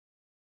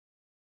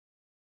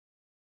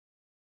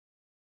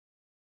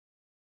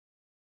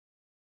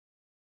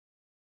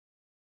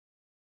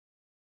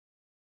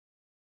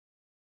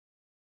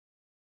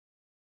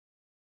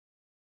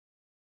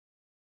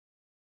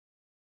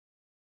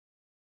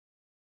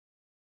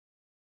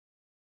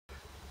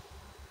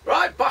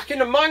Right, back in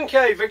the man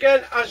cave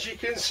again. As you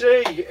can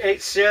see,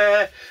 it's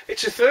a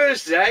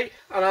Thursday,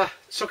 and I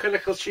took a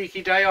little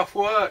cheeky day off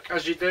work,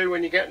 as you do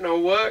when you get no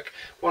work.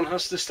 One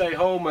has to stay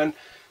home and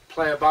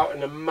play about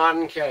in the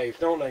man cave,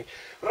 don't they?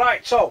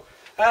 Right, so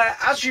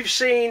as you've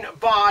seen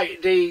by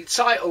the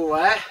title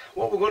there,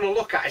 what we're going to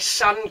look at is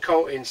sand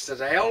coatings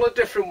today. All the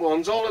different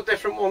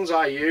ones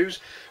I use,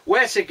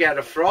 where to get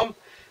them from,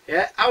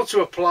 yeah, how to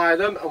apply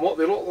them, and what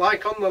they look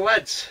like on the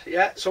leads.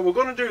 Yeah, so we're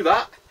going to do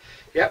that.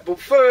 Yeah, but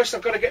first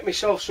I've got to get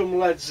myself some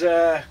leads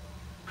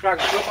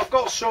cranked up. I've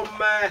got some,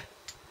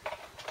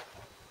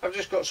 I've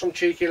just got some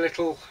cheeky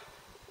little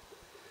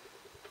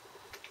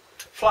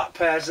flat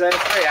pairs there,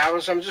 3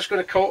 hours. I'm just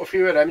going to coat a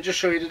few of them, just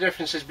show you the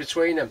differences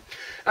between them.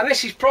 And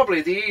this is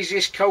probably the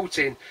easiest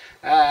coating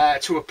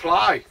to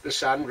apply the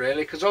sand,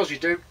 really, because all you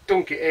do,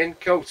 dunk it in,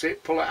 coat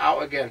it, pull it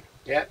out again.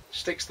 Yeah,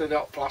 sticks to the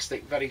hot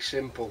plastic, very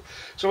simple.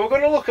 So we're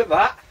going to look at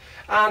that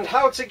and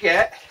how to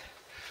get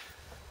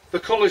the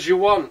colours you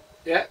want.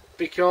 Yeah,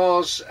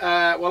 because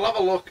we'll have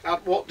a look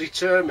at what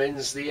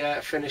determines the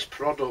finished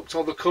product,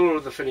 or the colour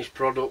of the finished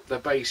product. They're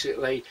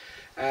basically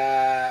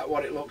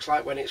what it looks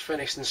like when it's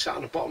finished and sat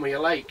on the bottom of your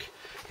lake,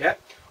 yeah,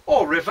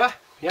 or river,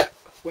 yeah,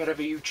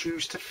 wherever you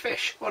choose to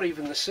fish, or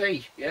even the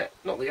sea, yeah.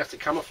 Not that you have to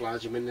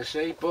camouflage them in the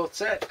sea,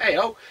 but hey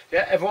oh,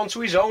 yeah, everyone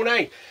to his own,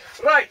 eh?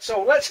 Right,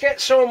 so let's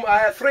get some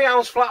 3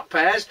 ounce flat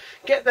pairs,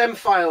 get them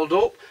filed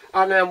up,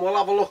 and then we'll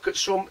have a look at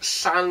some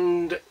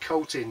sand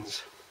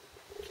coatings.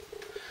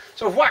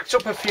 So I've whacked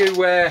up a few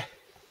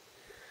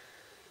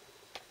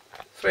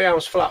 3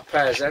 ounce flat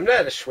pairs.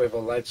 They're the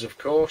swivel leads, of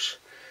course.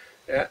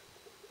 Yeah,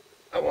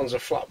 that one's a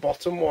flat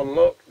bottom one.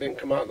 Look, didn't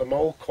come out of the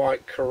mould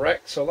quite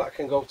correct, so that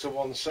can go to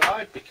one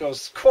side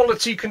because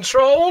quality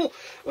control.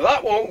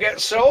 That won't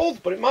get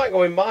sold, but it might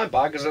go in my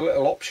bag as a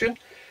little option.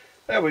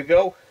 There we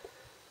go.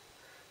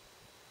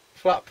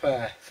 Flat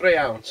pair, 3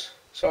 ounce.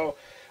 So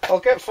I'll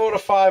get 4 or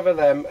 5 of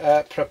them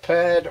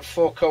prepared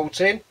for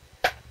coating.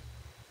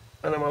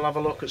 And then we'll have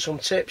a look at some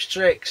tips,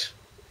 tricks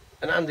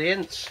and handy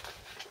hints.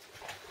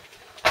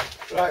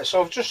 Right,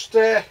 so I've just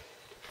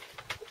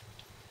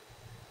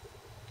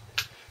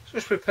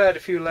prepared a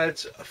few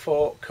leads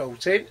for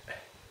coating.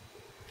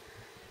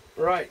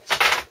 Right,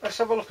 let's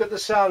have a look at the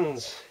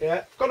sands.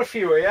 Yeah, I've got a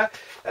few here.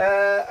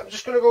 I'm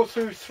just going to go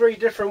through 3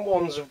 different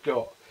ones I've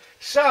got.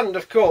 Sand,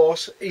 of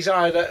course, is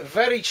either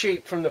very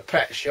cheap from the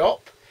pet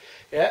shop,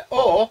 yeah,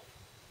 or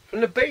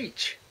from the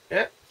beach.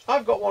 Yeah.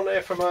 I've got one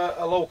here from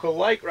a local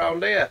lake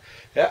round here.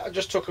 Yeah, I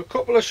just took a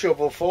couple of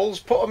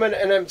shovelfuls, put them in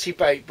an empty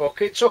bait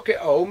bucket, took it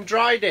home,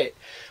 dried it.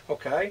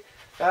 Okay,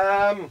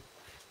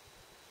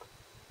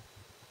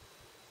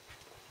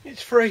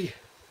 it's free.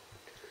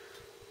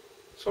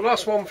 So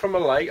that's one from a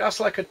lake. That's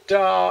like a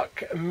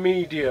dark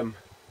medium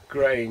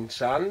grain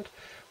sand.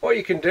 What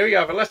you can do, you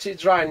either let it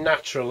dry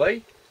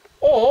naturally,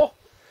 or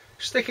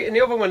stick it in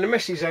the oven when the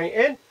missus ain't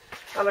in,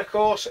 and of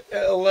course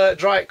it'll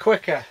dry it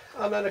quicker.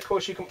 And then of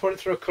course you can put it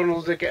through a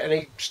cunnel to get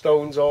any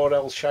stones or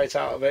else shite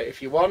out of it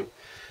if you want.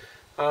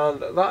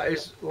 And that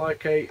is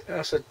like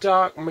that's a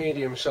dark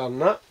medium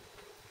sand, that.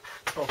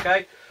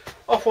 Okay,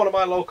 off one of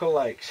my local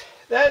lakes.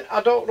 Then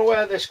I don't know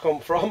where this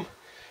come from,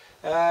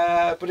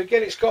 but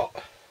again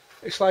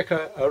it's like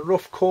a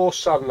rough coarse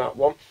sand, that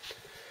one.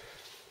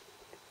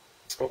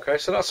 Okay,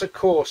 so that's a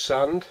coarse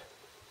sand.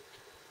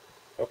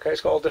 Okay,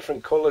 it's got all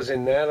different colours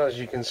in there, as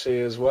you can see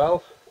as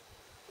well.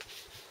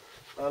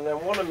 And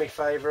then one of my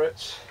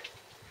favourites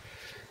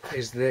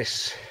is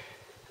this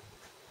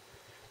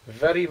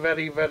very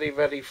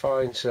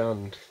fine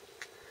sand.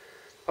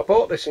 I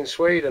bought this in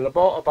Sweden. I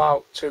bought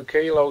about 2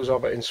 kilos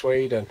of it in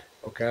Sweden.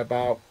 Okay,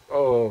 about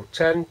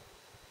 10-12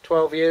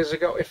 years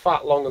ago, in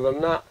fact longer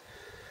than that.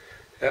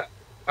 Yeah,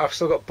 I've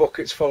still got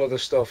buckets full of the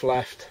stuff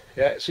left.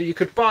 Yeah, so you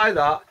could buy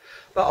that.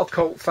 That'll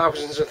coat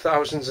thousands and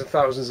thousands and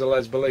thousands of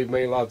leads, believe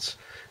me, lads.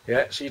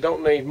 Yeah, so you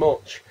don't need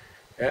much.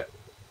 Yeah,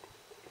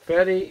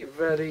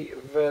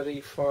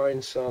 very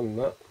fine sand,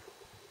 that.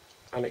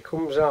 And it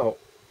comes out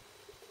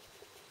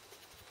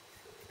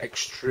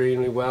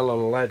extremely well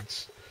on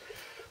leads.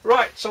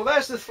 Right, so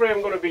there's the 3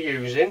 I'm going to be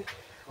using.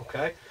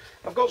 Okay,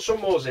 I've got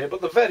some more here,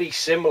 but they're very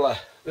similar.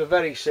 They're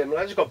very similar.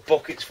 I just got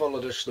buckets full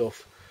of this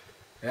stuff.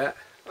 Yeah,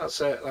 that's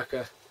like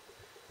a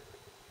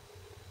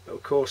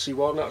little coursey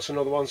one. That's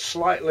another one,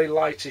 slightly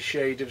lighter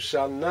shade of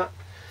sand, that.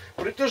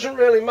 But it doesn't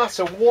really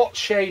matter what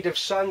shade of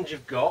sand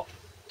you've got.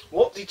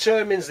 What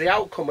determines the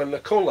outcome and the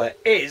colour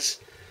is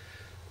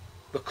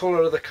the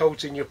colour of the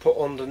coating you put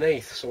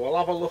underneath. So I'll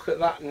have a look at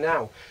that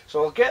now.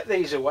 So I'll get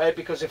these away,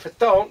 because if I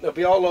don't, they'll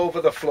be all over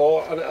the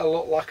floor and it'll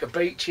look like a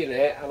beach in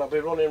here, and I'll be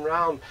running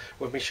around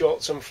with my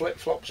shorts and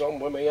flip-flops on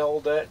with my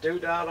old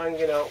doodah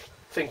hanging out,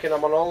 thinking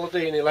I'm on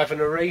holiday in 11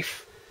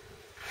 Reef.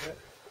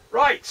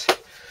 Right,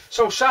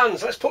 so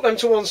sands, let's put them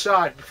to one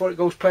side before it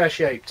goes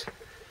pear-shaped.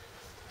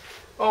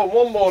 Oh,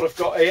 one more I've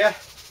got here.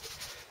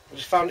 I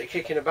just found it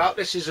kicking about.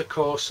 This is a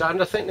coarse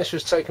sand. I think this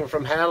was taken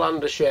from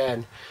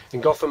Härlandasjön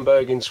in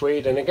Gothenburg in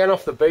Sweden. Again,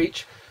 off the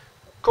beach.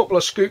 A couple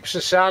of scoops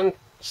of sand.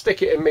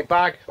 Stick it in my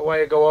bag.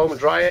 Away I go home and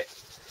dry it.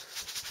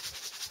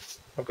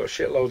 I've got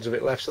shitloads of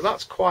it left. So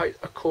that's quite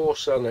a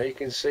coarse on there. You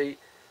can see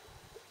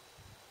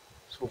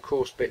some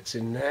coarse bits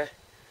in there.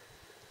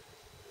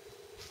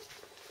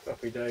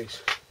 Happy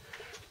days.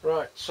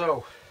 Right,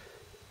 so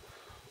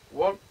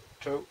 1,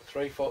 2,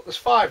 3, 4. There's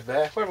 5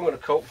 there. Whether I'm going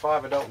to coat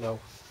 5, I don't know.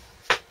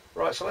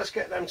 Right, so let's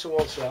get them to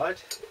one side.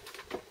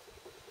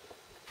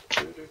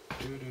 Now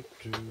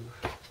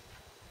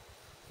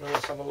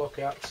let's have a look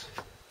at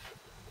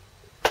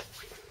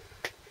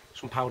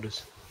some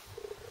powders.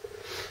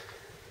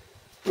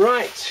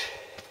 Right,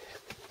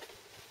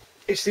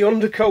 it's the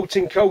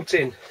undercoating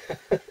coating,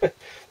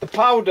 the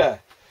powder,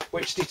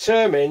 which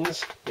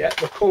determines the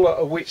colour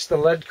of which the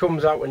lead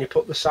comes out when you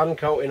put the sand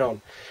coating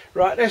on.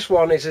 Right, this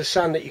one is a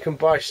sand that you can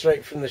buy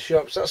straight from the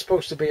shops. That's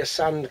supposed to be a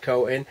sand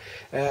coating.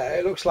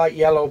 It looks like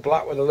yellow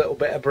black with a little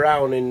bit of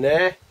brown in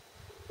there.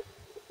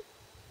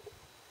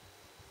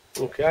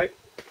 Okay,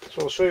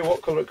 so I'll show you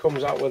what colour it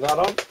comes out with that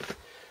on.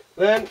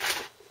 Then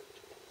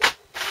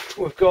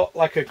we've got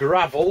like a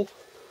gravelly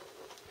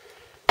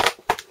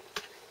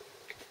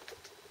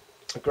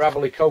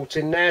coat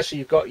in there, so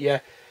you've got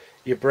your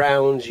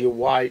browns, your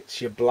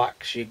whites, your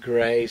blacks, your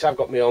greys. I've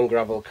got my own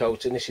gravel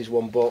coating. This is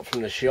one bought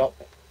from the shop,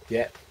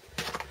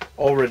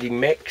 already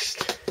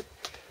mixed,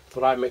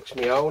 but I mix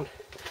my own.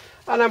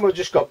 And then we've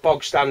just got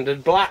bog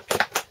standard black.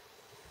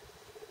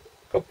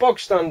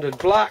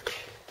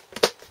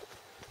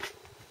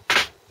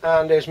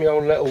 And there's my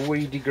own little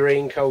weedy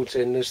green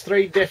coating. There's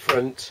 3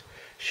 different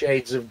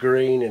shades of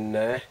green in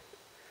there.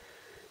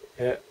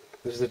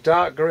 There's the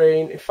dark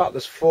green, in fact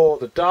there's 4.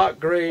 The dark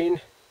green,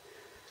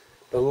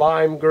 the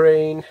lime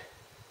green,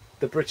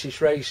 the British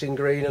Racing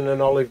green and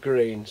an olive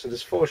green. So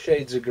there's 4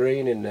 shades of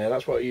green in there.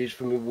 That's what I use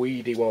for my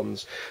weedy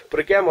ones. But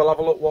again, we'll have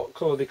a look what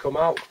colour they come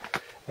out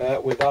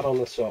with that on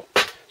the top.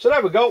 So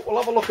there we go, we'll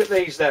have a look at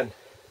these then.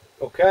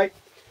 Okay,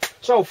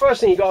 so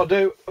first thing you got to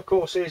do, of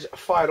course, is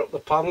fire up the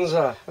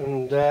Panzer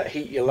and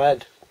heat your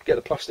lead. Get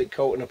the plastic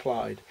coating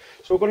applied.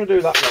 So we're going to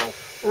do that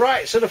now.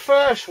 Right, so the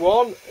first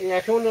one,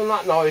 if you're wondering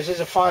that noise, is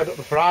I fired up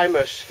the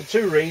primers for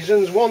 2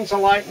 reasons. One, to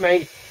light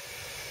my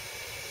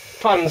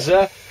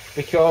Panzer,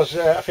 because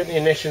I think the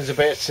ignition's a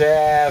bit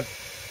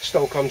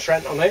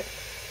Stoke-on-Trent on it,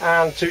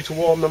 and 2, to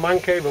warm the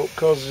man cable,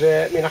 because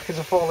my knackers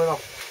are falling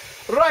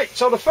off. Right,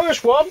 so the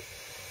first one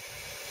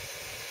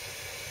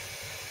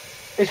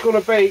is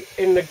going to be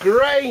in the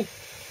grey,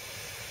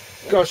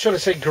 should I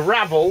say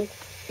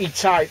gravel-y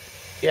type,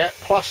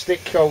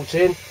 plastic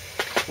coating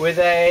with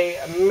a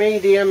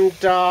medium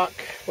dark,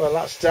 well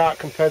that's dark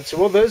compared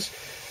to others,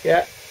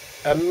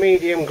 a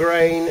medium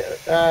grain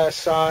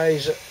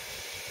size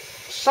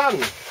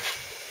sand.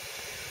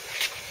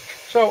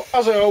 So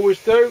as I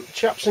always do,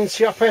 chaps and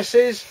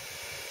chappesses,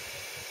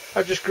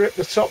 I just grip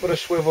the top of the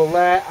swivel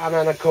there, and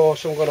then of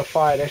course I'm going to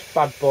fire this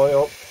bad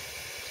boy up.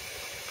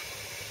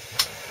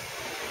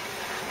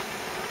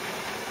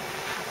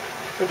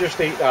 And just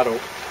heat that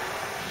up.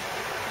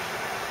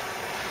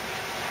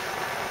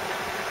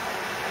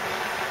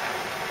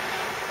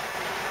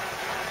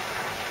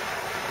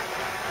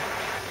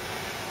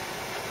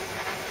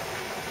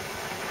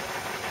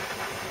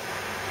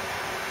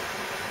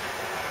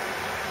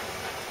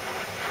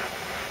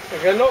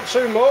 Again, not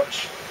too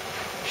much.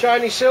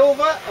 Shiny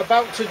silver,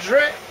 about to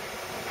drip.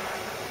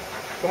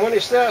 And when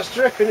it starts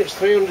dripping, it's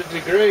 300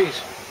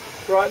 degrees.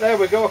 Right, there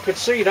we go. I could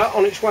see that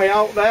on its way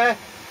out there.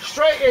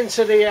 Straight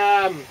into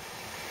the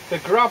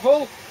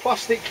gravel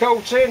plastic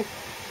coating.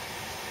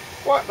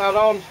 Whack that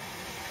on.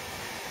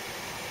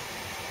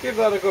 Give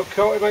that a good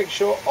coating. Make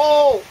sure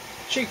all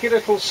cheeky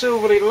little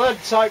silvery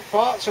lead type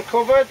parts are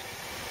covered.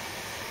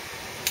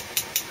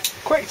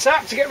 Quick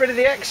tap to get rid of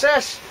the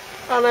excess,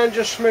 and then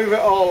just smooth it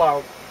all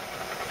out.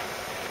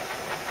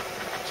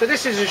 So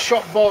this is a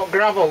shop bought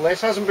gravel, this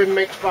hasn't been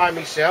mixed by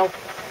myself.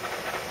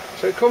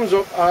 So it comes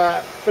up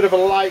a bit of a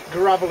light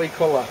gravelly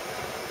colour.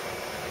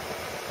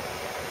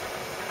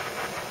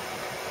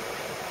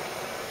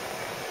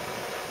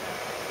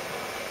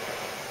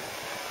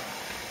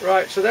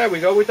 Right, so there we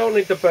go, we don't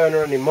need the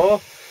burner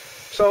anymore.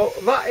 So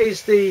that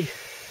is the,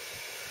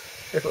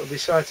 if it'll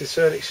decide to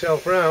turn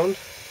itself round,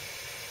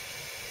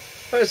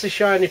 there's the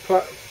shiny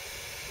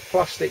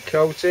plastic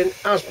coating,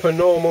 as per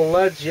normal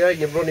leads, your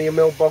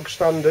run-of-your-mill bog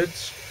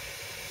standards.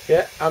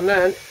 And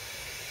then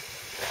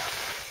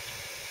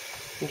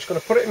I'm just going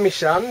to put it in my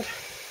sand.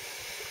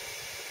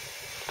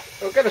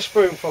 I'll get a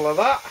spoonful of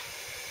that,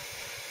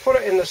 put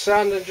it in the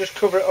sand and just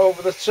cover it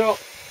over the top.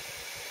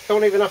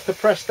 Don't even have to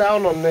press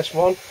down on this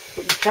one,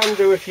 but you can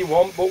do if you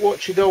want, but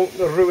watch you don't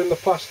ruin the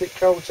plastic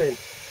coating.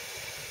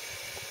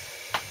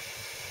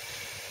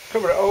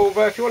 Cover it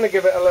over. If you want to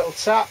give it a little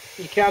tap,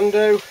 you can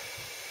do.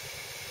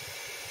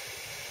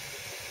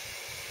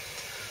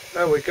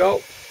 There we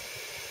go.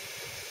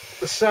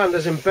 The sand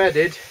is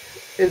embedded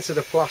into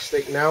the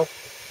plastic now.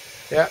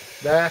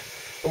 There.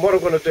 And what I'm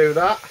going to do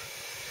that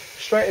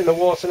straight in the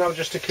water now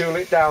just to cool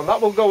it down. That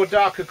will go a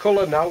darker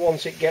colour now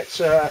once it gets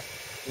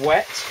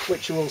wet,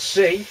 which you will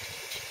see.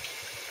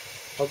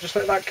 I'll just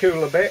let that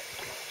cool a bit.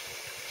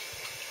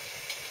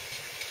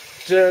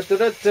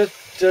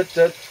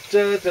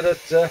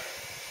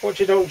 Watch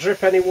you don't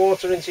drip any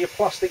water into your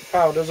plastic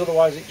powders,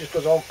 otherwise it just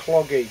goes all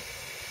cloggy.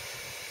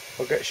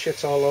 Or get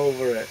shit all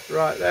over it.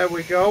 Right, there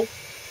we go.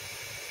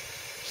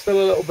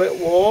 Still a little bit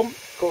warm.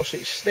 Of course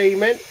it's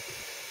steaming.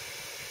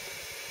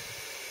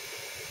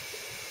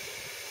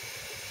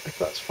 If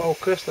that's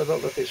focused, I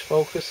don't know if it's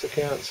focused, I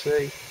can't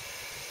see.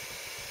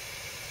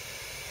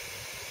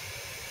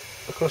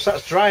 Of course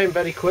that's drying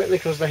very quickly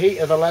because the heat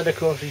of the lead of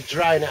course is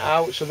drying it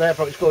out, so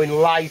therefore it's going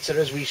lighter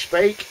as we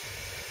speak.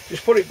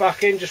 Just put it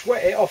back in, just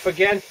wet it off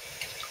again.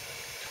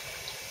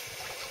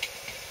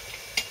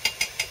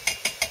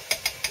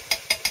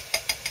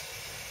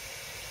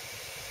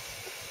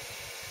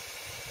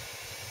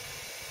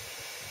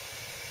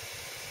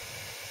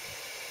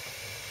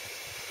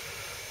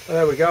 And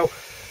there we go.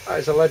 That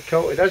is a lead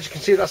coated. As you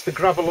can see, that's the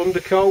gravel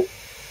undercoat.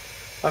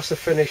 That's the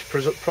finished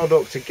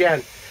product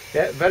again.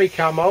 Yeah, very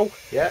camo.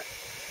 Yeah.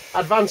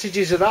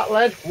 Advantages of that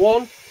lead: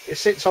 one, it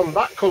sits on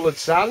that coloured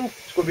sand.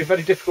 It's going to be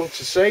very difficult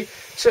to see.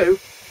 Two,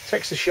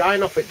 takes the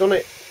shine off it, doesn't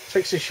it?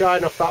 Takes the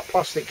shine off that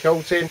plastic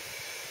coating,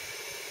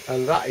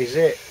 and that is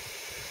it.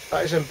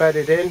 That is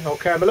embedded in.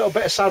 Okay, a little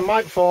bit of sand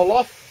might fall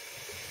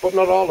off, but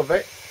not all of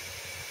it.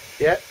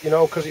 Yeah, you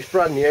know, because it's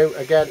brand new.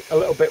 Again, a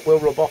little bit will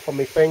rub off on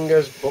my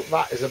fingers, but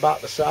that is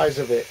about the size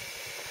of it.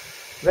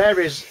 There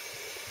is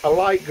a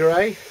light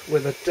grey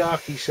with a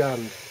darky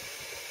sand.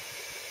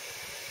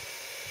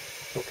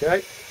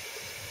 Okay,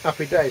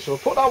 happy days. So we'll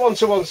put that one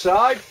to one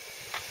side.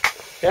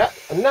 Yeah,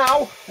 and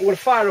now I'm going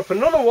to fire up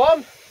another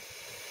one.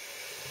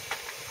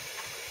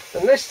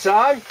 And this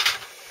time,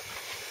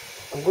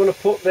 I'm going to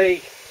put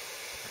the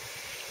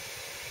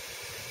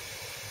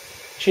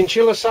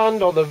chinchilla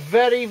sand, or the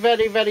very,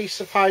 very, very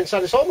fine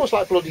sand. It's almost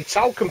like bloody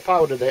talcum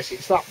powder, this.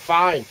 It's that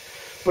fine.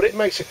 But it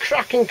makes a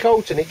cracking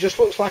coat, and it just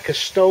looks like a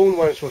stone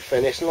once we're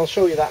finished. And I'll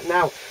show you that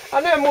now.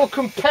 And then we'll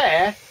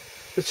compare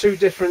the two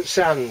different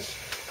sands.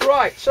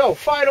 Right, so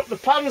fire up the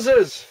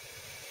Panzers.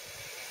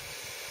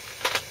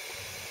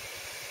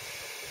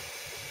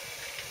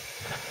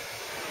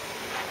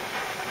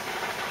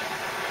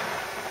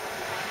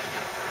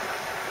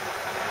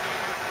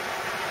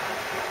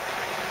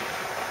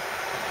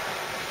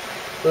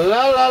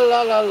 La la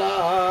la la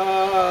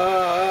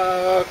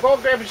la. Go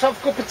and grab yourself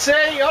a cup of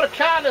tea or a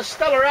can of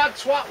Stella Rad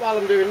Swat while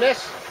I'm doing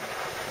this.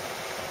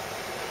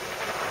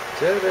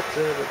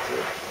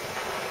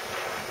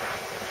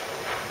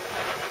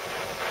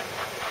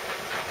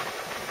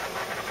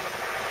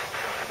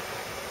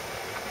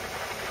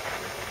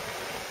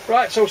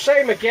 Right, so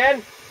same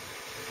again.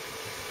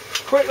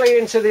 Quickly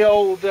into the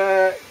old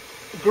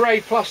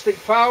grey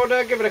plastic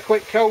powder, give it a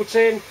quick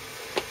coating.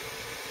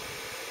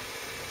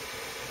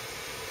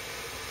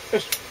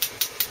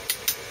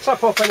 Just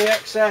tap off any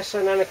excess,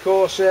 and then of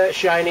course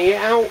shiny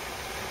it out.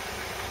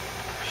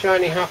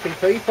 Shiny happy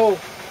people.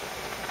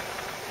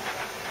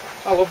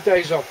 I love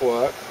days off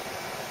work.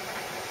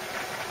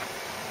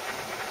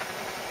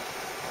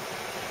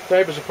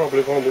 Neighbours are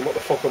probably wondering what the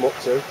fuck I'm up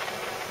to.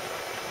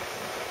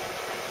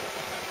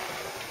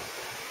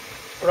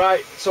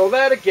 Right, so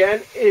there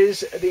again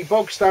is the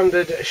bog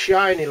standard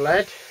shiny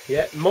lead.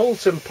 Yeah,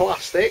 molten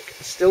plastic,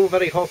 still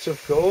very hot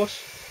of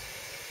course.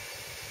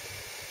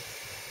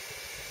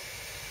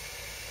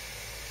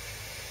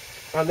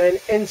 And then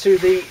into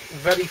the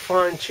very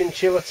fine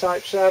chinchilla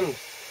type sand.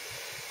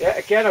 Yeah,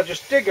 again I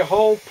just dig a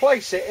hole,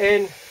 place it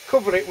in,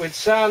 cover it with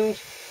sand,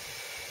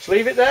 just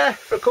leave it there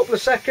for a couple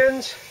of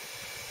seconds,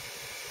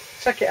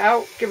 take it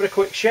out, give it a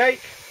quick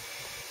shake.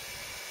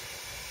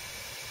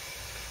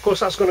 Of course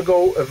that's going to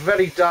go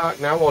very dark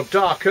now, or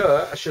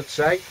darker I should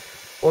say,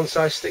 once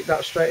I stick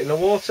that straight in the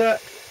water.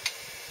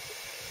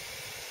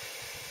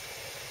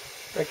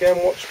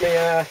 Again, watch me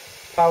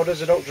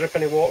powders, I don't drip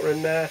any water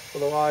in there,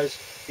 otherwise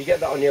you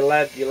get that on your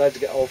leads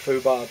get all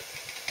foobarred.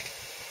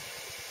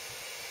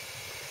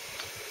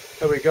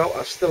 There we go,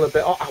 that's still a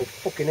bit hot. Oh,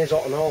 fucking is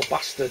hot and all,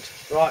 bastard.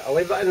 Right, I'll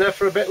leave that in there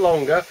for a bit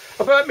longer.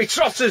 I burnt me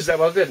trotters then,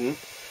 well I didn't,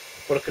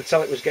 but I could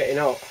tell it was getting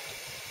hot.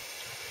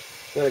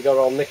 Nearly got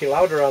all Nicky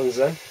Lauder hands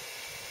then.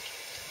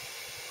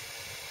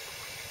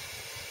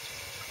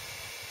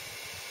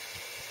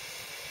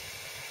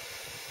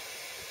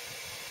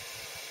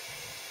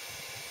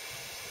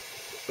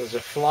 There's a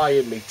fly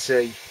in me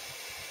tea.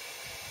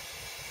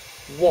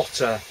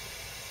 Water.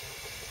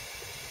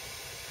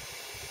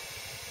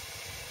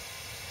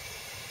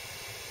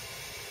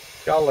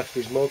 Carl left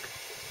his mug.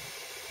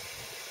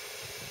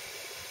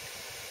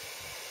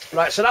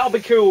 Right, so that'll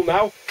be cool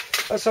now.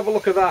 Let's have a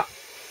look at that.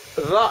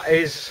 That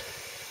is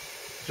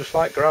just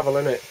like gravel,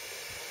 isn't it?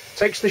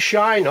 Takes the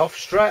shine off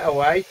straight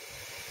away.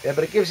 Yeah,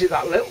 but it gives it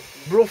that little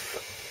rough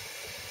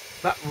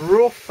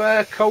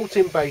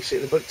coating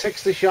basically, but it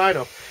takes the shine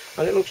off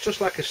and it looks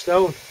just like a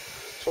stone.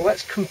 So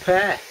let's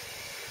compare.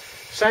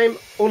 Same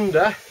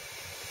under,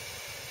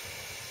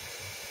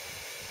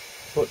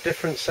 but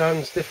different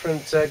sands,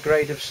 different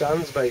grade of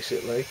sands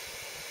basically.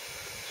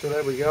 So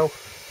there we go.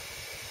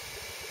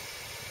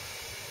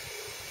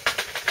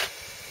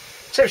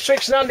 Tips,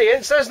 tricks and handy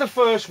hints, there's the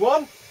first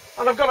one.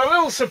 And I've got a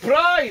little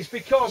surprise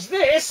because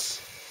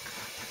this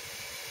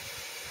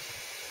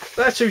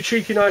they're two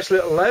cheeky nice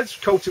little leads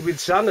coated with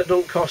sand that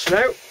don't cost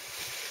now.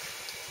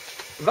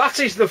 That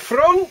is the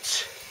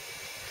front,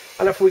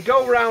 and if we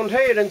go round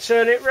here and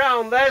turn it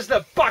round, there's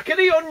the back of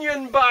the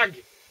onion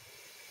bag.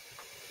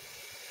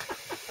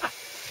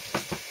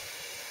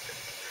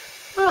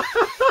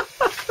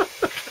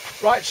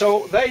 Right,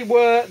 so they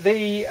were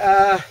the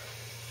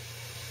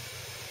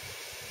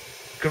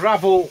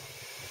gravel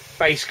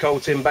base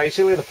coating,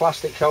 basically the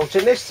plastic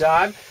coating. This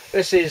time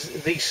this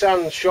is the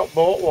sand shop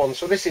bought one,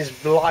 so this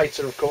is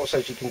lighter, of course,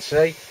 as you can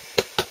see.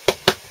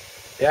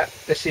 Yeah,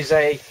 this is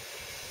a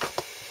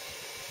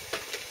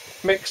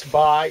mixed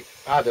by,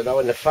 I don't know,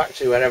 in the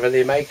factory wherever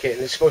they make it,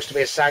 and it's supposed to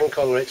be a sand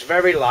colour. It's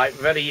very light,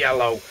 very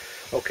yellow.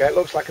 Okay, it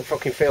looks like a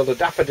fucking field of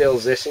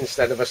daffodils, this,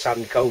 instead of a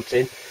sand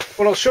coating.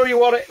 But I'll show you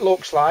what it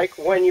looks like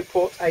when you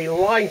put a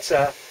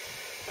lighter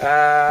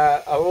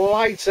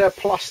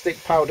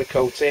plastic powder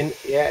coating,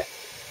 yeah,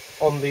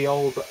 on the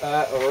old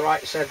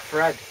right said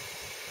thread.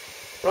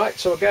 Right,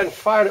 so again,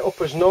 fire it up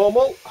as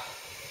normal.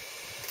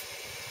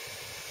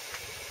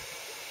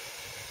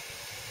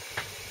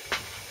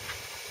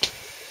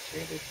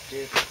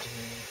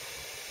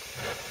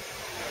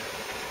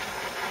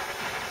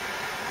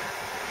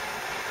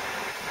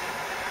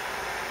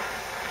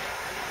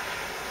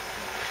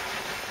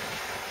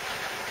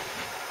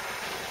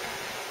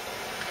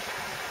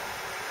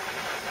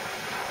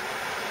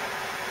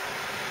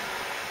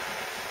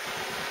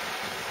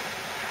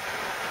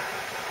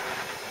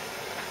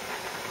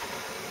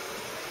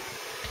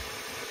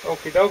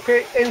 Okie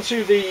dokie,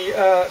 into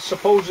the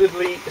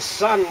supposedly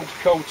sand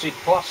coated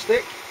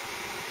plastic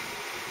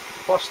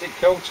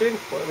coating,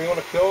 whatever you want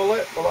to call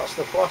it. Well, that's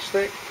the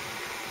plastic.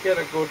 Get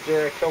a good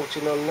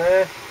coating on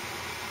there.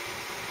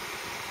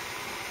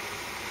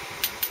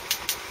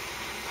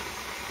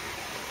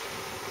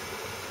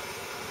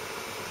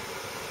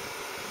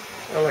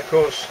 And of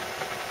course,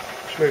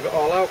 just move it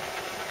all out.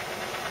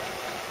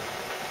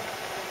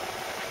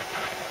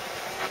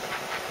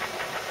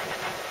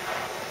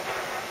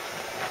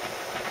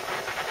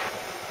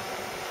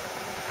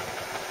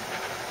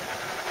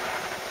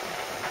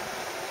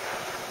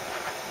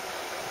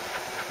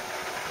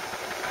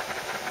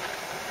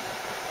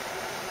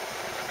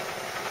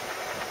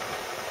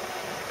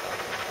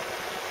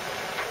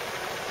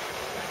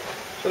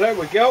 So there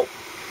we go.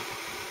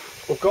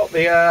 We've got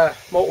the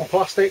molten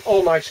plastic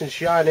all nice and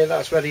shiny.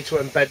 That's ready to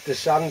embed the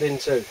sand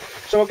into.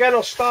 So again,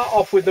 I'll start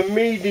off with the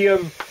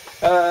medium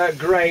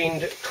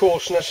grained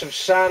coarseness of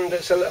sand.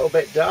 It's a little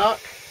bit dark,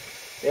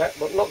 yeah,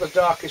 but not the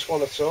darkest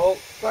one at all.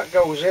 That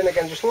goes in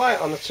again, just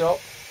light on the top.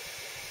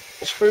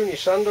 And spoon your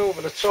sand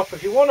over the top.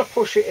 If you want to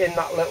push it in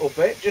that little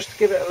bit, just to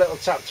give it a little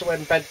tap to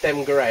embed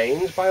them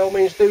grains, by all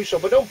means do so.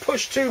 But don't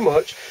push too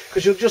much,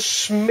 because you'll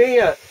just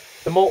smear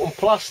the molten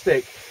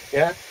plastic,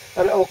 yeah,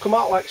 and it'll come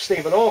out like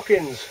Stephen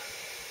Hawkins.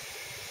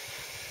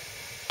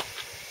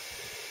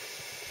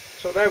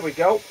 So there we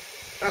go.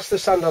 That's the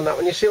sand on that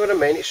one. You see what I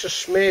mean? It's just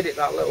smeared it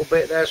that little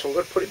bit there, so I'm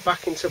going to put it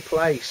back into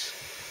place.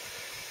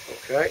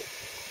 Okay.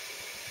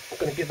 I'm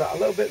going to give that a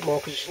little bit more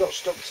because it's not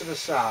stuck to the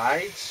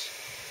sides.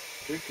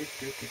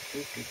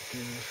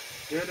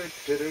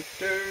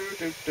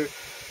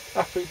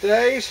 Happy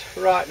days.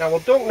 Right, now we'll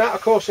dunk that,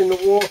 of course, in the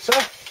water.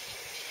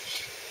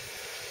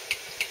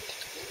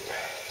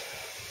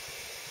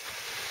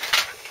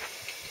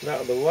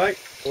 Out of the way.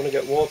 I want to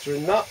get water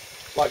in that,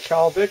 like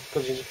Carl did,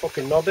 because he's a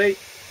fucking noddy.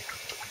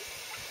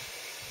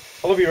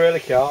 I love you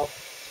really, Carl.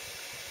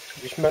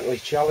 You're just mentally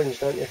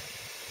challenged, aren't you?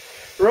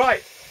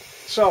 Right,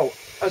 so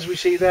as we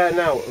see there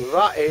now,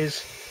 that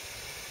is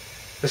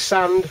the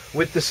sand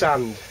with the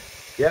sand.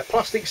 Yeah,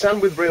 plastic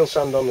sand with real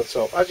sand on the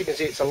top. As you can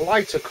see, it's a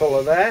lighter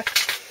colour there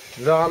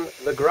than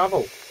the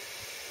gravel.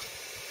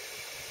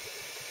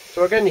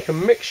 So again, you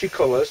can mix your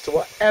colours to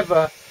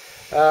whatever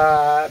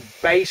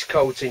base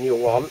coating you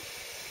want.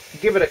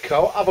 Give it a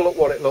coat, have a look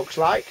what it looks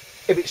like.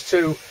 If it's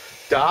too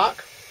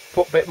dark,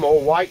 put a bit more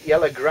white,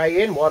 yellow,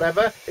 grey in,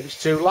 whatever. If it's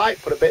too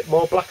light, put a bit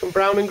more black and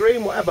brown and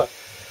green, whatever.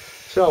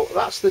 So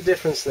that's the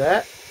difference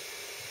there.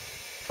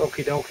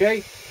 Okie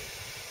dokie.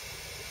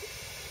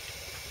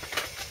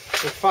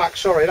 In fact,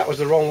 sorry, that was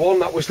the wrong one.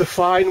 That was the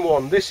fine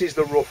one. This is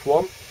the rough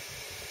one.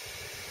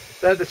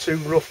 They're the two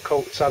rough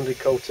sandy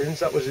coatings.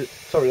 That was it.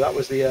 Sorry, that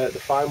was the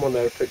fine one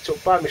there I picked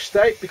up by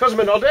mistake because I'm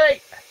a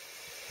noddy.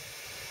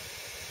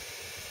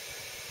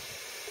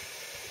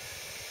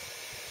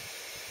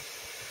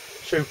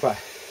 Super.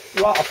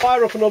 Right, I'll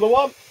fire up another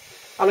one,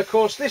 and of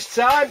course this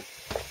time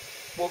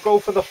we'll go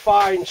for the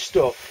fine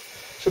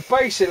stuff. So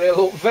basically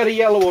it'll look very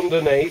yellow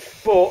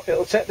underneath, but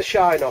it'll take the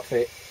shine off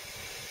it.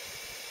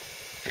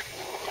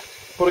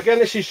 But again,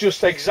 this is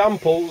just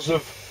examples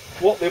of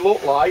what they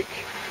look like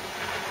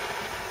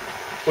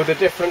with the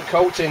different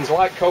coatings: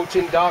 light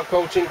coating, dark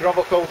coating,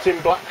 gravel coating,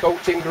 black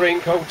coating,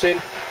 green coating.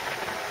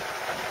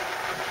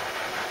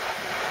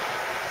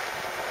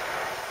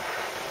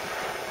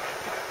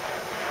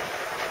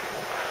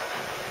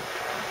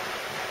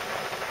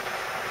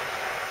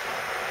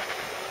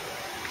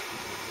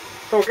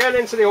 So again,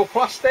 into the old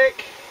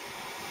plastic.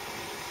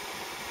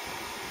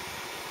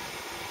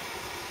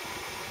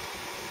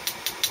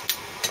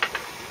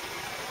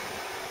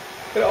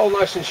 Get it all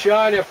nice and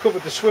shiny. I've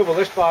covered the swivel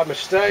this by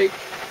mistake.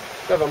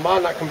 Never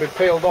mind, that can be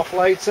peeled off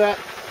later.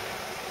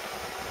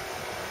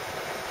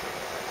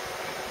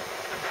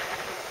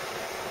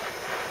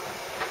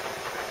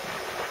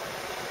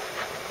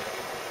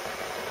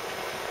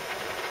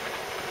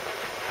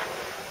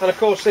 And of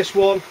course this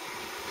one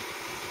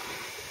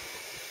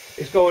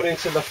is going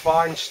into the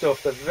fine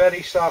stuff, the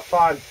very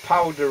fine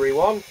powdery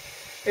one.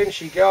 In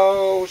she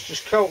goes,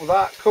 just coat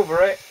that,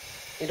 cover it.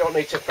 You don't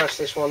need to press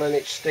this one and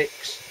it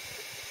sticks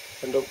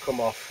and don't come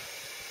off.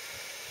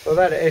 So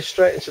there it is,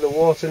 straight into the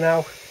water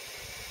now.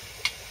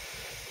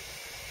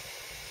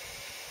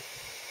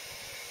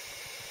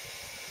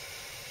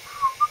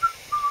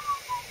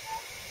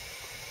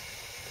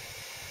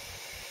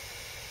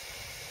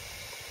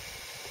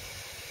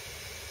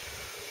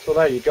 So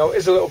there you go.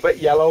 It's a little bit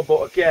yellow,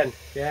 but again,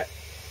 yeah,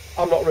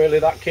 I'm not really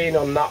that keen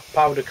on that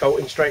powder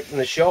coating straight from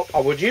the shop. I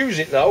would use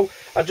it though.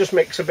 I'd just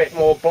mix a bit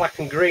more black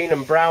and green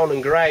and brown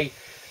and grey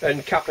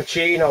and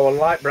cappuccino and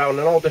light brown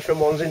and all different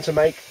ones in to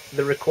make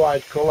the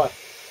required colour.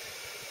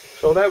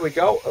 So there we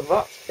go.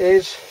 That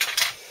is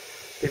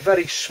the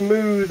very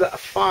smooth,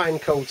 fine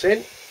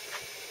coating.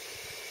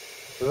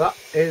 That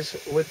is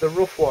with the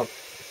rough one.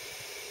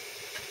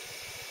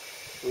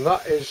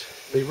 That is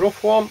the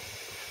rough one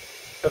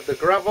of the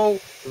gravel.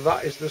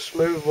 That is the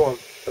smooth one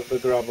of the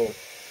gravel.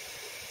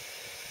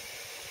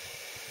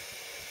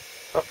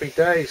 Happy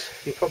days.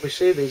 You probably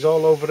see these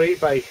all over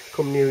eBay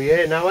come New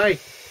Year now, eh?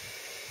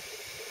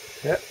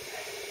 Yep.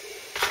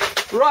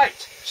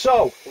 Right,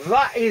 so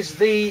that is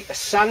the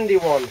sandy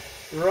one.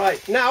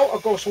 Right, now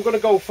of course I'm going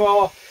to go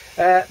for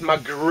my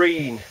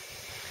green.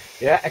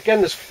 Yeah, again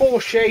there's 4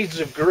 shades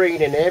of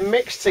green in here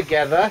mixed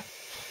together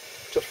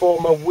to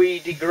form a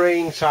weedy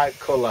green type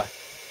colour.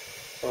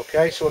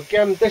 Okay, so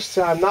again this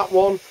time that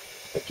one,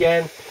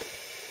 again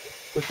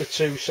with the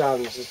 2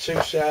 sands, the 2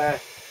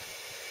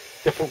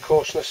 different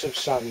coarseness of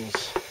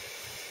sands.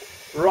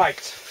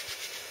 Right,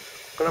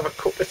 I'm going to have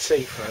a cup of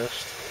tea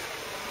first.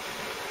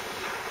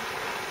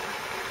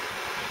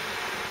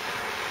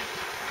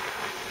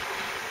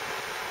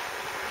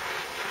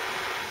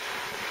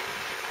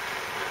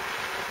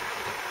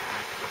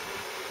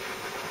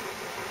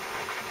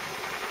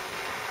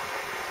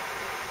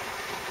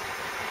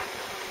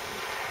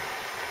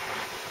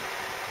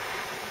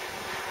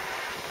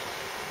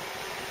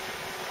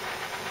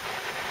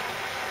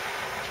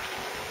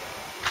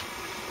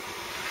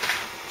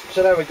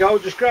 So there we go,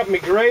 just grab my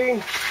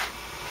green.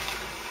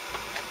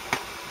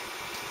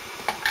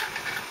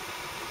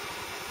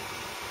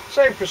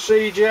 Same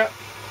procedure.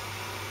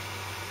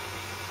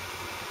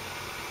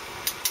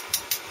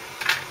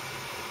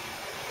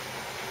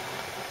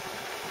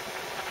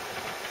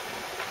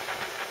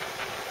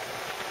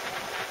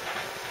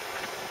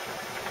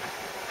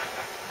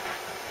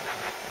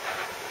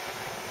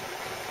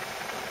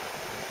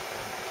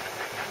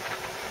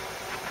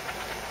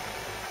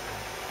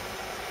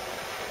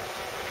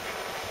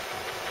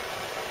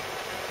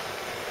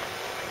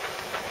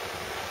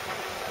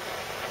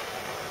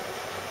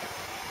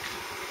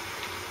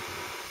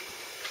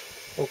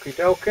 Okie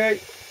dokie.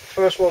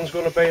 First one's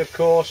going to be, of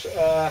course,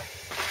 the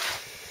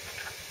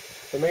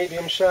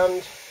medium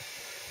sand.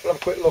 We'll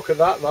have a quick look at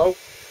that though.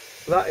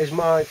 That is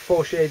my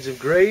 4 shades of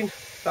green.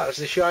 That's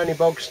the shiny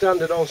bog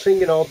standard all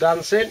singing, all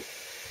dancing.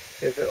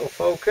 If it'll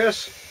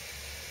focus.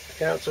 I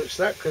can't touch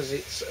that because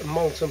it's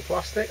molten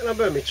plastic, and I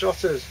burn my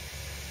trotters.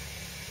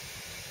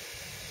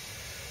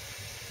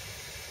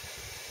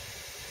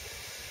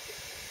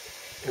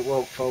 It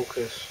won't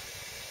focus.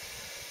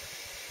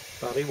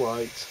 Barry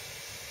White.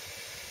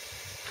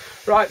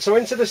 Right, so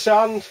into the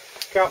sand,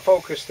 can't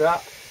focus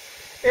that.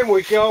 In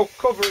we go,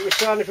 cover it with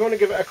sand if you want to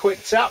give it a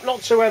quick tap,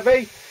 not too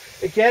heavy.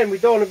 Again, we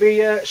don't want to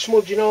be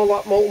smudging all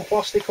that molten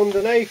plastic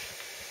underneath.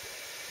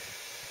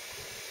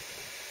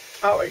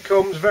 Out it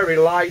comes, very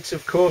light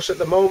of course at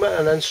the moment,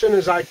 and then as soon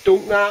as I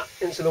dunk that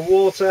into the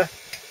water,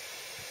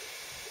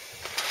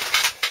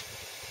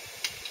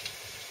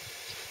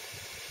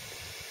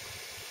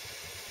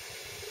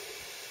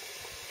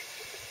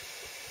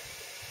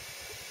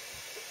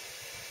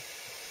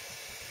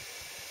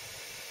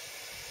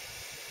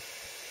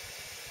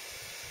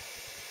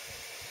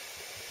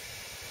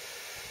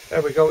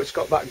 there we go, it's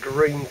got that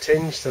green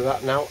tinge to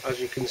that now, as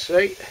you can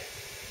see,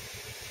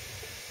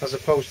 as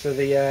opposed to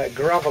the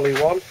gravelly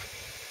one.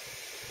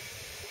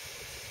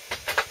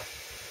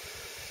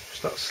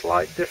 Just that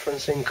slight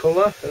difference in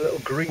colour, a little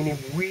greeny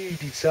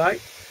weedy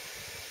type.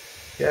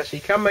 Yeah, so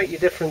you can make your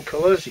different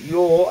colours.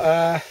 Your,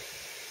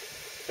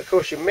 of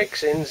course, your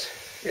mixings,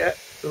 yeah,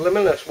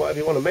 luminous, whatever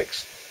you want to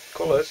mix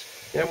colours.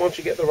 Yeah, once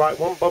you get the right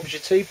one, Bob's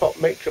your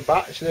teapot, mix a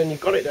batch, and then you've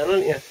got it then,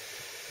 haven't you?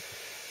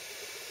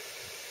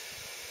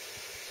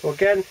 So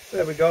again,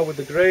 there we go with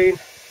the green.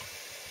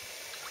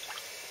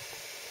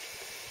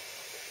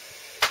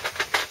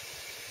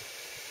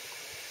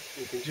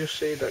 You can just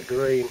see that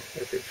green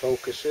if it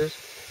focuses.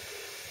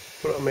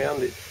 Put it on my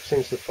hand, it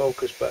seems to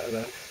focus better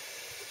then.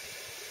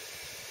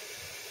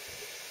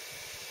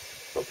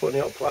 Not putting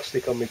any hot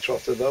plastic on my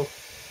trotter though.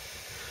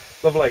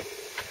 Lovely.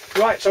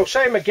 Right, so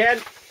same again.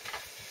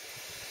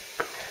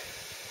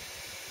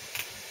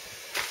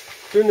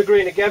 Doing the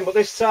green again, but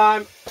this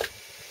time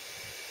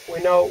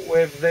we know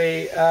with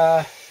the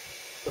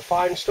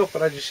fine stuff,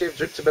 but as you see I've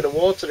dripped a bit of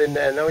water in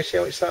there. Now you see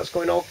how it starts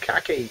going all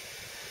khaki.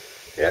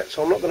 Yeah,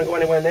 so I'm not going to go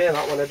anywhere near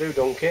that when I do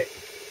dunk it.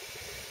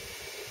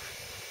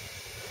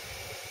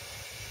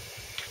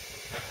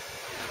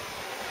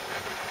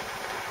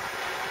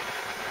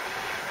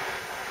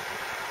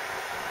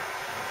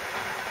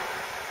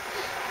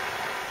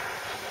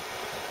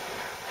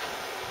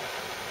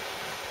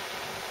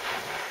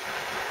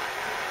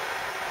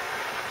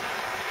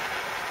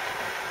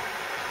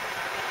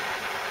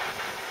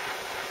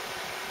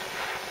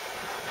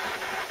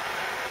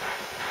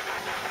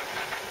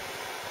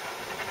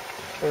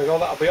 There we go,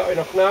 that'll be hot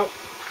enough now.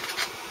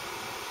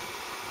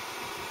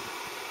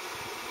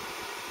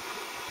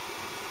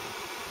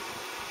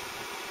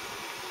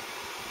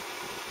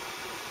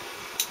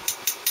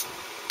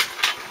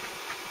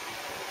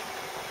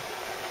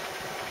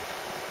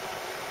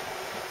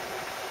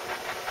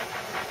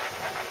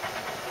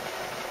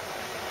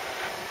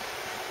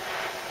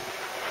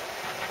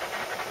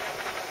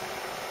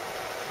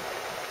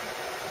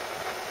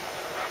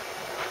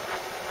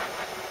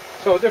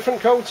 So a different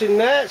coating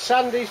there.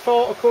 Sandy's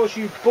for, of course,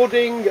 you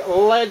budding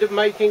lead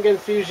making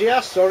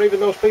enthusiasts, or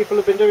even those people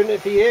who've been doing it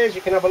for years.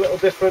 You can have a little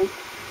different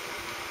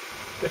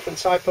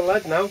type of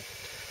lead now.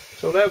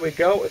 So there we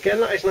go. Again,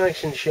 that is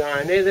nice and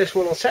shiny. This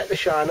one will take the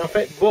shine off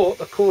it, but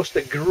of course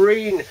the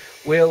green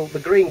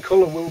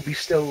colour will be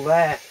still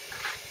there.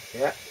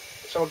 Yeah.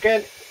 So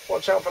again,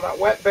 watch out for that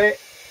wet bit.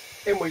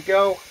 In we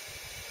go.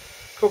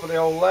 Cover the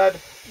old lead.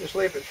 Just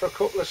leave it for a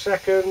couple of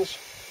seconds.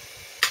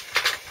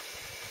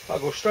 I'll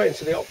go straight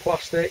into the hot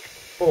plastic.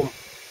 Boom.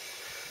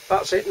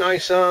 That's it,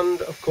 nice and,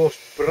 of course,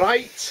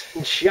 bright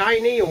and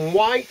shiny and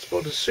white.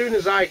 But as soon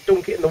as I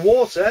dunk it in the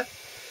water,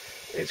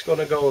 it's going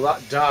to go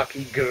that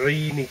darky,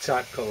 greeny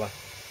type colour.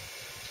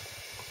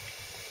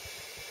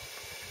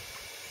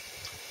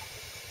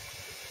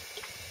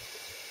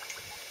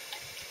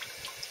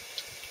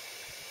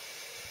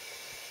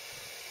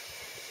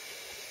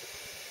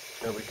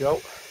 There we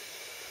go.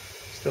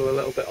 Still a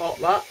little bit hot,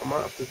 that. I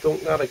might have to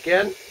dunk that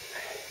again.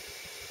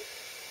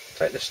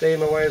 Take the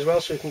steam away as well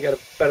so you can get a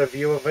better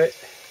view of it.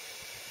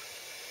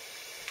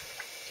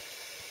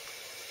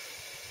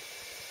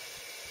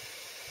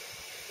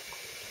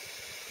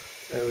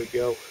 There we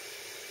go.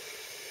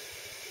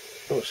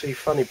 Don't see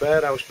Fanny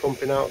Birdhouse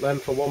pumping out them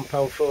for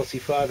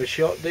 £1.45 a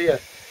shot, do you?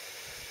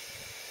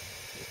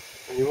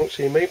 And you won't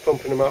see me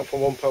pumping them out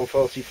for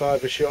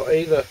 £1.45 a shot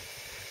either.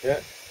 Yeah,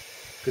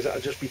 because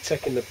that'd just be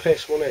taking the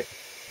piss, wouldn't it?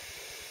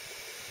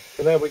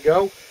 So there we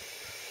go.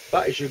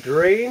 That is your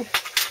green.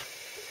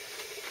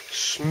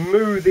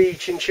 Smoothie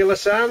chinchilla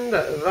sand,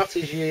 that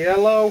is your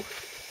yellow,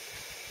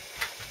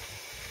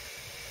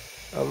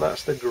 and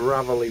that's the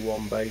gravelly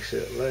one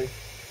basically.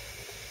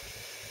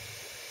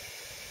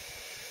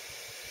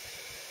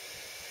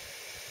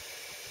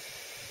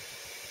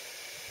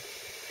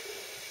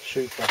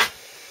 Super.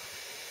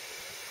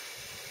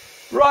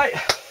 Right,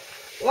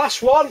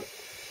 last one.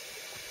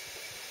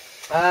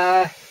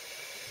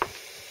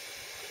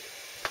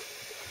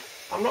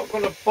 I'm not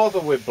going to bother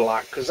with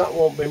black because that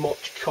won't be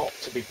much cop,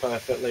 to be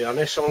perfectly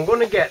honest. So I'm going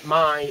to get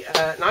my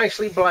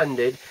nicely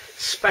blended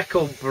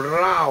speckled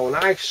brown.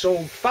 I've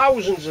sold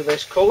thousands of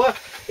this colour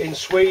in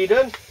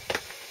Sweden.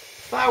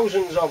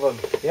 Thousands of them.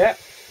 Yeah,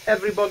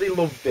 everybody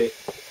loved it.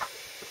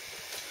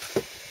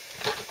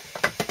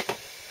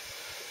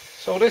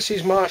 So this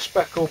is my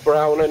speckled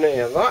brown in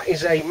here. That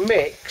is a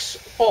mix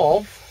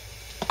of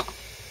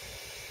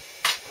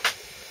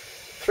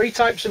 3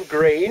 types of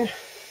green,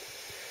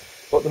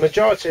 but the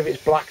majority of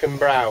it's black and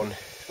brown.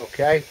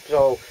 Okay,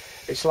 so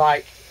it's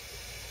like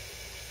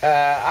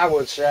I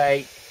would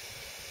say,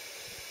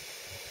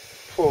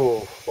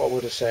 what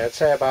would I say? I'd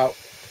say about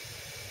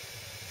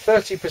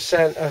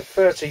 30%,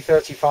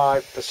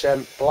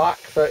 30-35% black,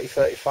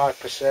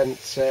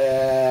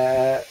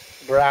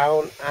 30-35%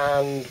 brown,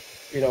 and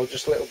you know,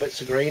 just little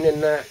bits of green in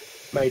there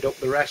made up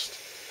the rest.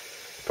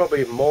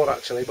 Probably even more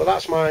actually, but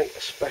that's my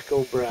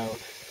speckled brown.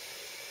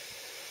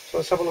 So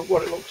let's have a look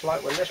what it looks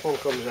like when this one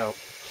comes out.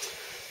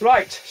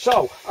 Right,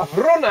 so I've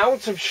run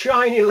out of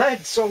shiny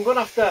lead, so I'm going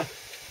to have to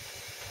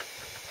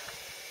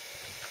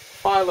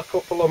file a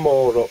couple of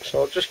more up. So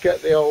I'll just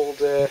get the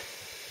old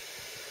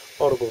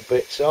horrible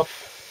bits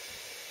off.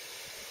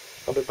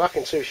 I'll be back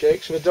in 2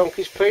 shakes of a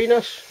donkey's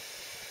penis.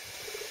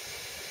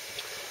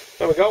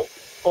 There we go,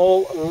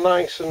 all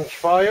nice and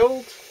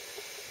filed.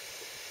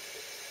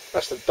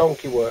 That's the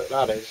donkey work,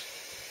 that is.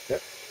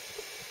 Yep.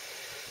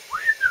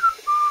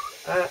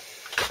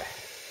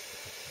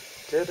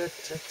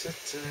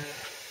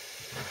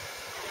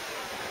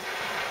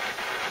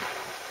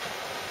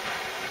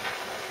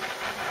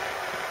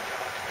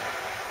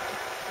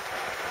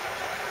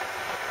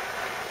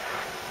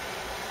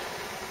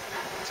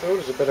 So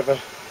there's a bit of a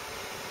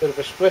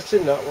split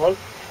in that one.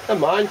 Never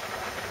mind.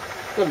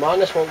 Never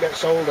mind, this won't get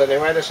sold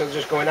anyway. This will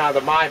just go in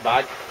either my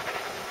bag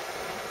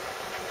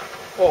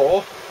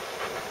or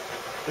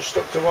just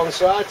stuck to one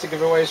side to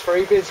give away his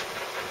freebies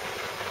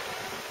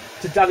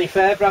to Danny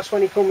Fairbrass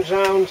when he comes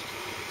round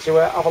to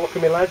have a look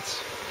at my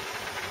leads,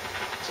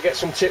 to get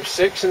some tips,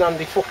 tricks and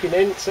handy fucking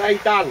hints. Hey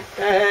Dan,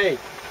 hey.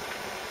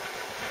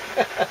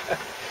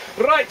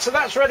 Right, so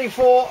that's ready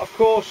for, of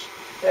course,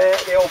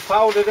 the old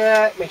powder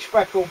there, my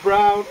speckled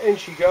brown, in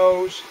she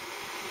goes.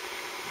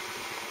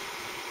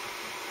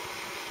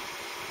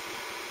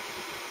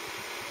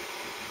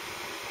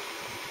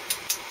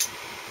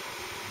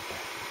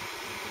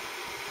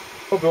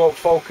 Probably won't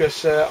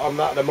focus on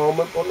that at the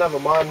moment, but never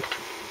mind.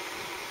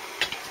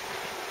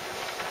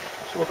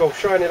 So we'll go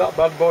shiny that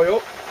bad boy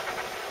up.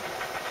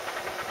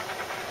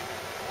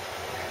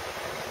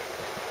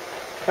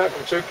 Can't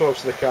come too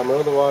close to the camera,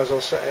 otherwise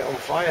I'll set it on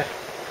fire.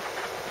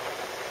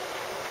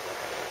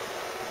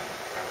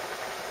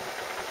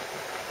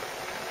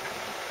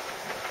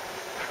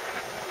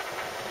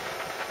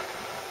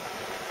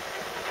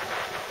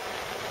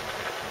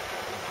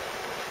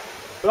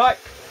 Right,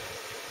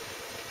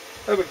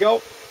 there we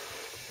go.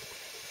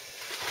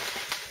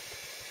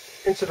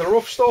 Into the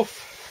rough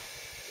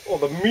stuff, or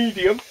the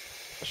medium,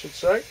 I should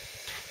say.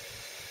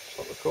 It's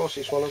not the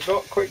coarsest one I've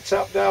got. Quick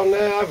tap down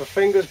there, have a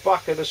fingers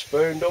back of the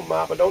spoon, don't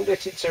matter, but don't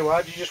hit it too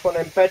hard, you just want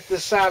to embed the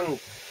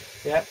sand.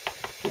 Yeah,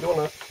 you don't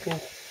want to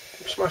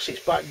smash its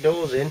back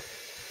doors in.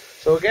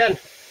 So again,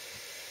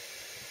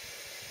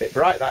 a bit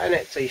bright that, isn't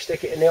it, till you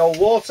stick it in the old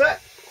water.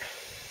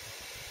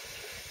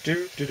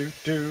 Move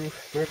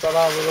that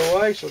out of the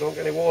way so don't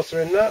get any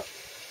water in that.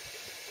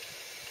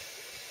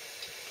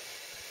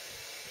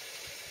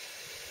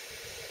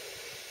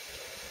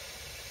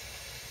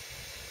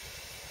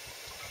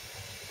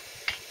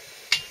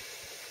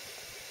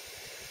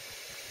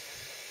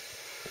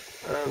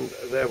 And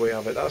there we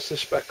have it, that's the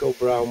speckled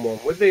brown one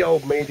with the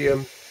old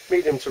medium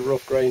to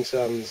rough grain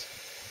sands.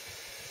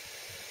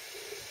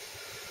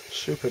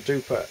 Super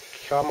duper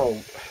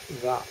camo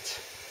that.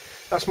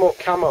 That's more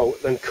camo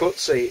than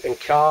Cutsy and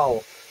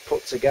Carl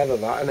put together,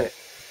 that, isn't it?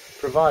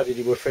 Provided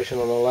you were fishing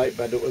on a lake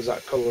bed that was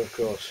that colour, of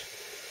course.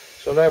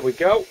 So there we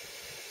go.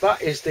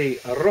 That is the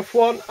rough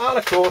one, and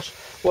of course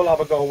we'll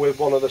have a go with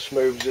one of the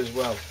smooths as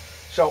well.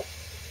 So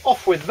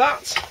off with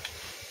that,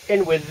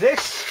 in with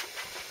this.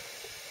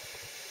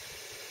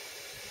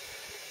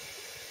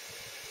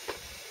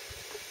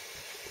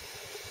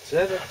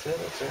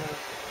 Ta-da-ta-da-ta.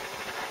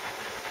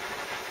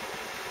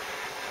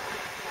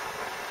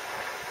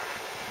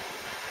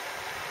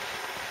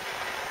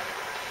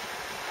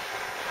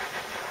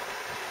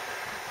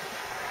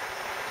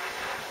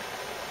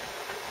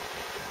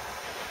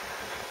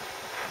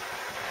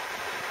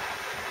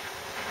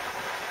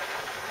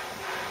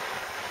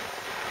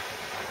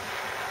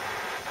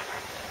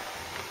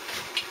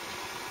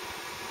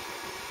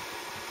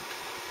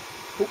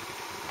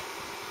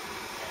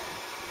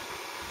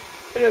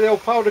 The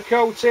old powder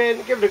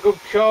coating, give it a good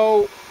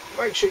coat,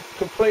 make sure it's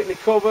completely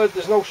covered,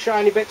 there's no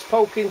shiny bits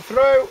poking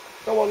through,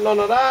 don't want none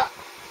of that.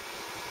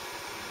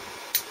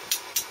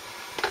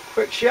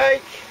 Quick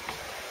shake.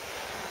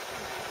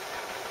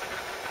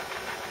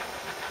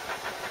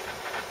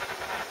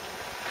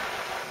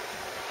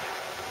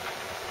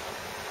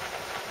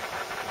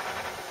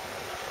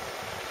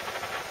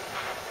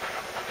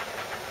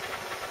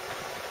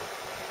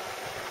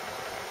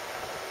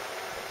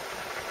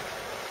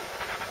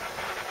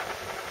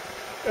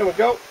 There we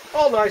go,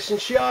 all nice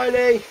and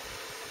shiny.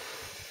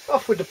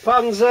 Off with the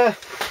panzer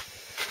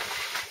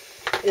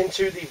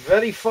into the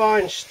very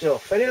fine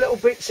stuff. Any little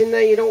bits in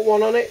there you don't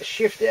want on it,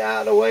 shift it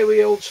out of the way with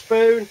the old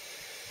spoon.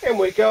 In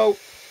we go,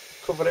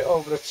 cover it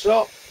over the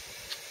top.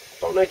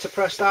 Don't need to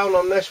press down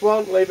on this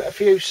one, leave it a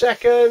few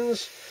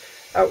seconds.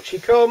 Out she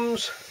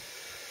comes.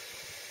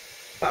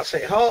 That's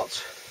it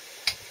hot.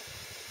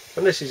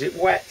 And this is it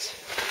wet.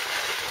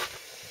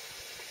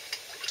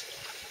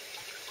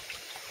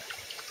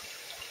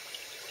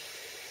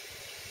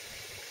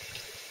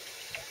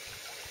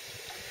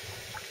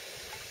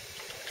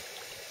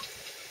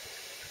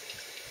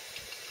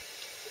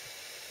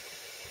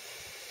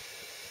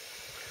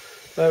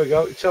 There we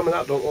go, you tell me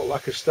that don't look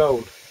like a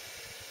stone.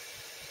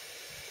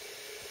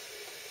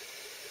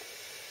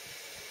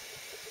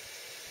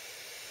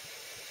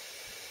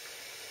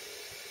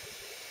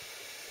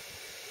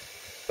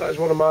 That is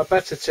one of my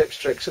better tips,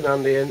 tricks and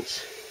handy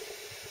hints.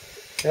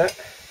 Yeah.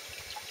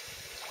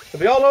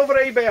 They'll be all over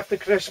eBay after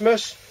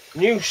Christmas.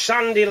 New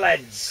sandy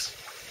leads.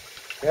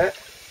 Yeah.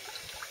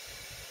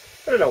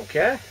 But I don't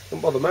care,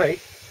 don't bother me.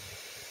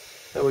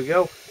 There we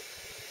go.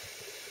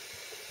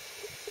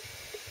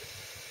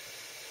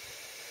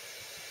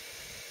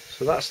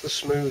 So that's the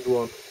smooth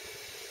one.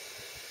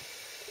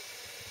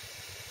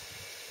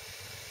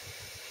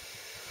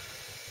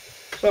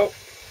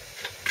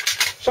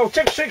 So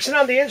tips, tricks and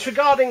handy hints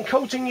regarding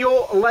coating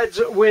your leads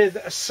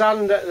with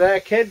sand there,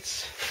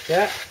 kids.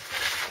 Yeah.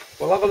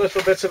 We'll have a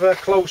little bit of a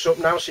close-up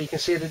now so you can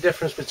see the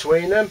difference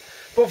between them.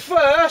 But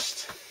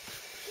first,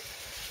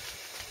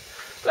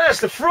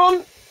 there's the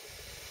front.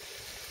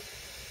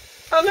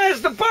 And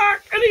there's the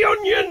back and the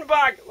onion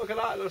bag. Look at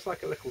that, it looks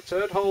like a little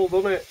turd hole,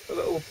 doesn't it? A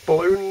little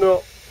balloon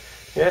nut.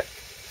 Yeah.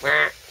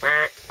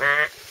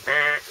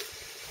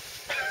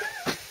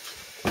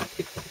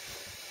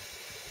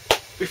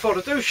 before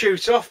I do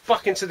shoot off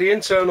back into the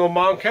internal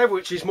man cave,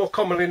 which is more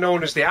commonly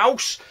known as the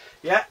house,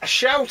 yeah, a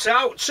shout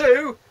out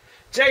to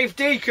Dave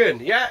Deacon.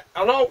 Yeah,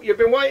 I know you've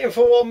been waiting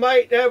for one,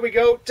 mate. There we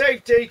go.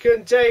 Dave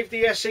Deacon, Dave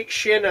the Essex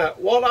Shinner.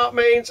 What that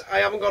means, I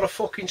haven't got a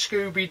fucking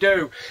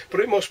Scooby-Doo, but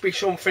it must be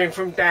something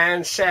from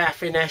down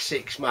south in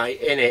Essex,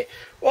 mate, innit?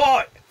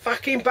 What?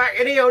 Fucking back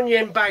in the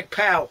onion bag,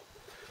 pal.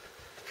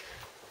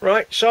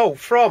 Right, so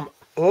from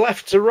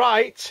left to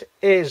right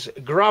is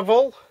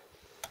gravel.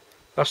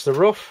 That's the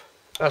rough.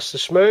 That's the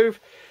smooth.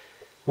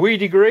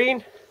 Weedy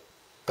green.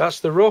 That's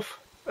the rough.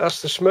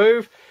 That's the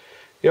smooth.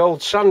 The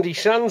old sandy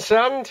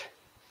sand.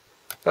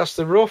 That's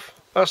the rough,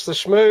 that's the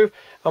smooth,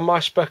 and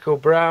my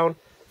speckled brown,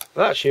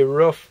 that's your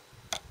rough,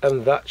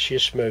 and that's your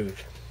smooth.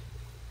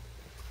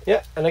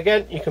 Yeah, and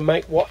again, you can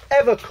make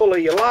whatever colour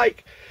you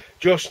like,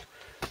 just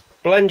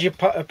blend your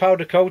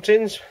powder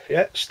coatings,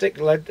 yeah, stick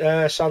lead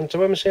sand to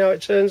them and see how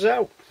it turns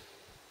out.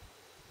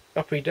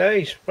 Happy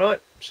days. Right,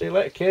 see you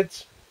later,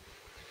 kids.